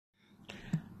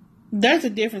there's a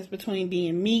difference between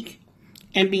being meek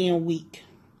and being weak.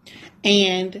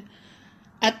 And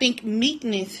I think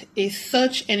meekness is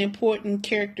such an important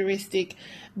characteristic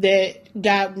that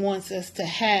God wants us to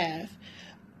have,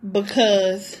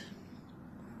 because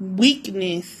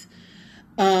weakness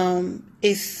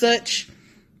is such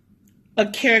a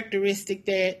characteristic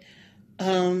that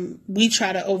we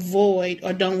try to avoid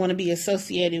or don't want to be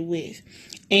associated with.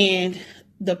 And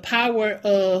the power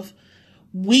of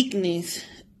weakness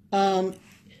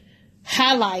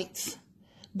highlights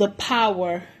the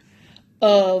power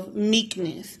of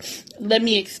meekness. Let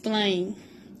me explain.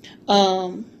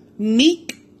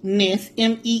 Meekness,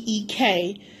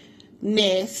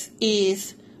 meek-ness,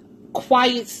 is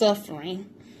quiet suffering,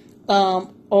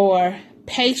 or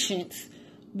patience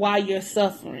while you're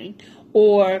suffering,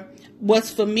 or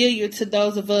what's familiar to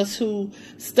those of us who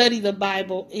study the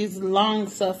Bible is long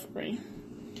suffering.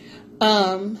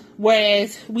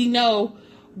 Whereas we know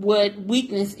what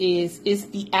weakness is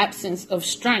the absence of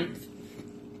strength.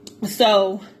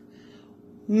 So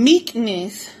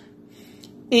meekness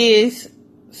is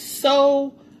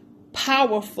so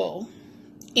powerful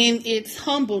in its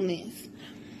humbleness,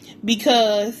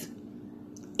 because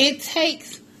it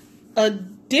takes a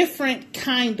different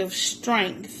kind of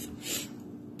strength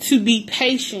to be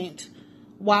patient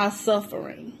while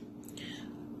suffering.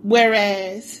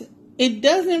 Whereas it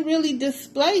doesn't really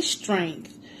display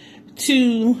strength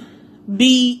to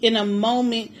be in a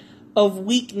moment of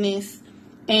weakness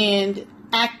and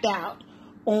act out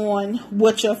on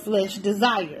what your flesh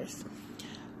desires.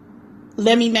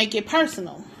 Let me make it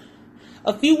personal.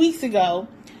 A few weeks ago,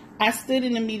 I stood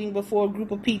in a meeting before a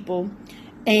group of people,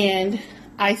 and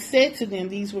I said to them,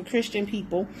 these were Christian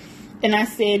people, and I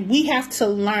said, we have to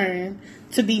learn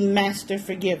to be master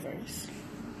forgivers.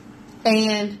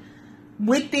 And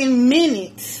within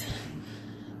minutes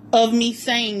of me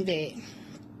saying that,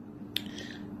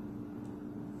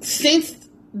 since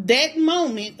that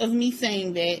moment of me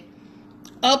saying that,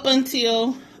 up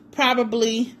until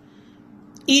probably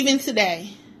even today,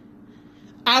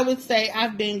 I would say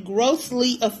I've been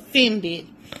grossly offended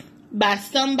by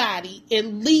somebody at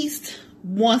least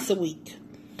once a week.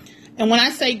 And when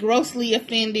I say grossly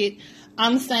offended,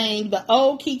 I'm saying the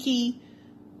old Kiki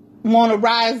want to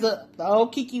rise up. The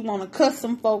old Kiki want to cuss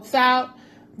some folks out.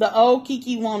 The old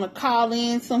Kiki want to call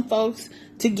in some folks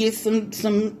to get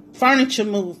some furniture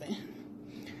moving.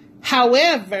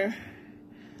 However,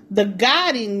 the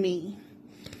God in me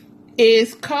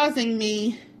is causing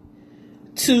me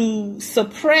to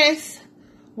suppress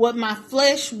what my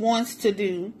flesh wants to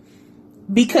do,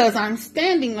 because I'm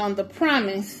standing on the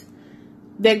promise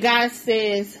that God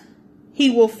says He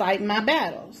will fight my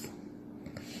battles.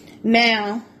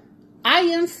 Now, I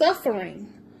am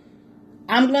suffering.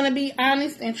 I'm going to be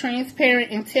honest and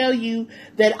transparent and tell you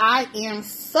that I am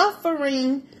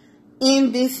suffering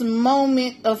in this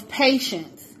moment of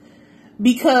patience,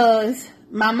 because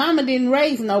my mama didn't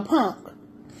raise no punk.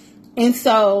 And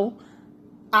so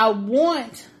I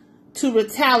want to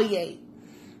retaliate.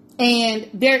 And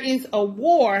there is a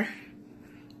war,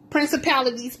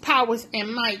 principalities, powers,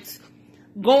 and mights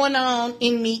going on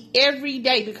in me every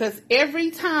day, because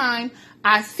every time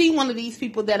I see one of these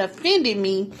people that offended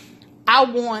me, I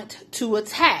want to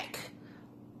attack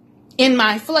in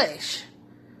my flesh.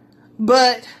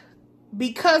 But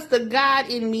because the God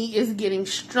in me is getting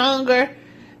stronger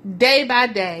day by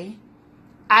day,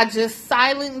 I just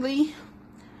silently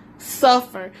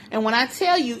suffer. And when I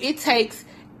tell you, it takes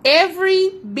every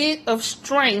bit of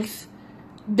strength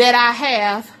that I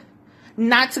have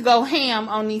not to go ham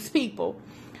on these people.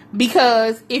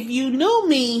 Because if you knew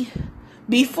me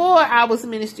before I was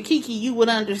Minister Kiki, you would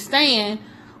understand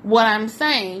what I'm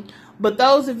saying. But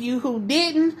those of you who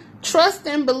didn't, trust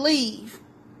and believe,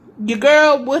 your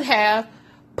girl would have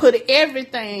put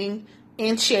everything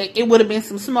in check. It would have been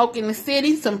some smoke in the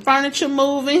city, some furniture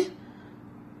moving,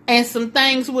 and some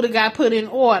things would have got put in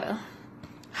order.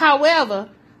 However,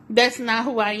 that's not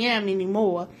who I am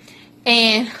anymore.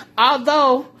 And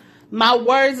although my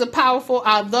words are powerful,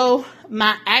 although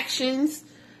my actions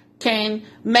can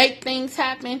make things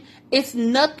happen, it's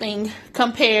nothing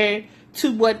compared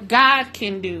to what God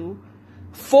can do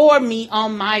for me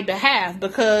on my behalf,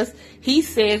 because He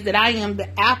says that I am the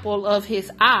apple of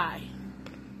His eye.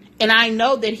 And I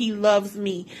know that He loves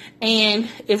me. And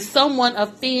if someone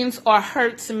offends or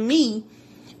hurts me,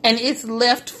 and it's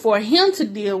left for Him to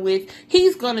deal with,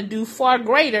 He's going to do far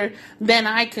greater than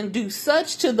I can do,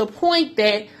 such to the point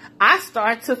that I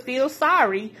start to feel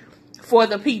sorry for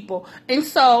the people. And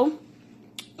so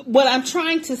what I'm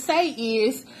trying to say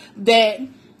is that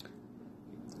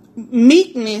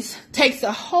meekness takes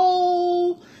a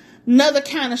whole another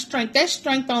kind of strength. That's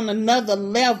strength on another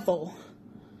level.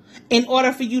 In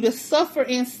order for you to suffer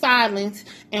in silence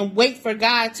and wait for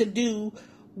God to do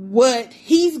what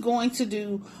he's going to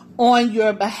do on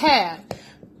your behalf.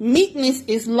 Meekness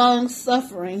is long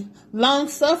suffering. Long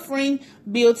suffering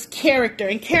builds character,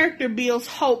 and character builds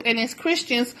hope. And as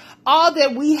Christians, all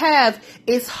that we have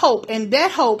is hope, and that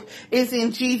hope is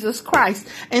in Jesus Christ.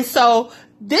 And so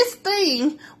this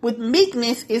thing with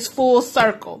meekness is full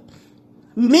circle.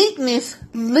 Meekness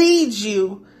leads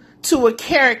you to a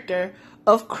character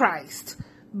of Christ.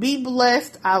 Be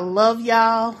blessed. I love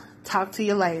y'all. Talk to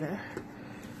you later.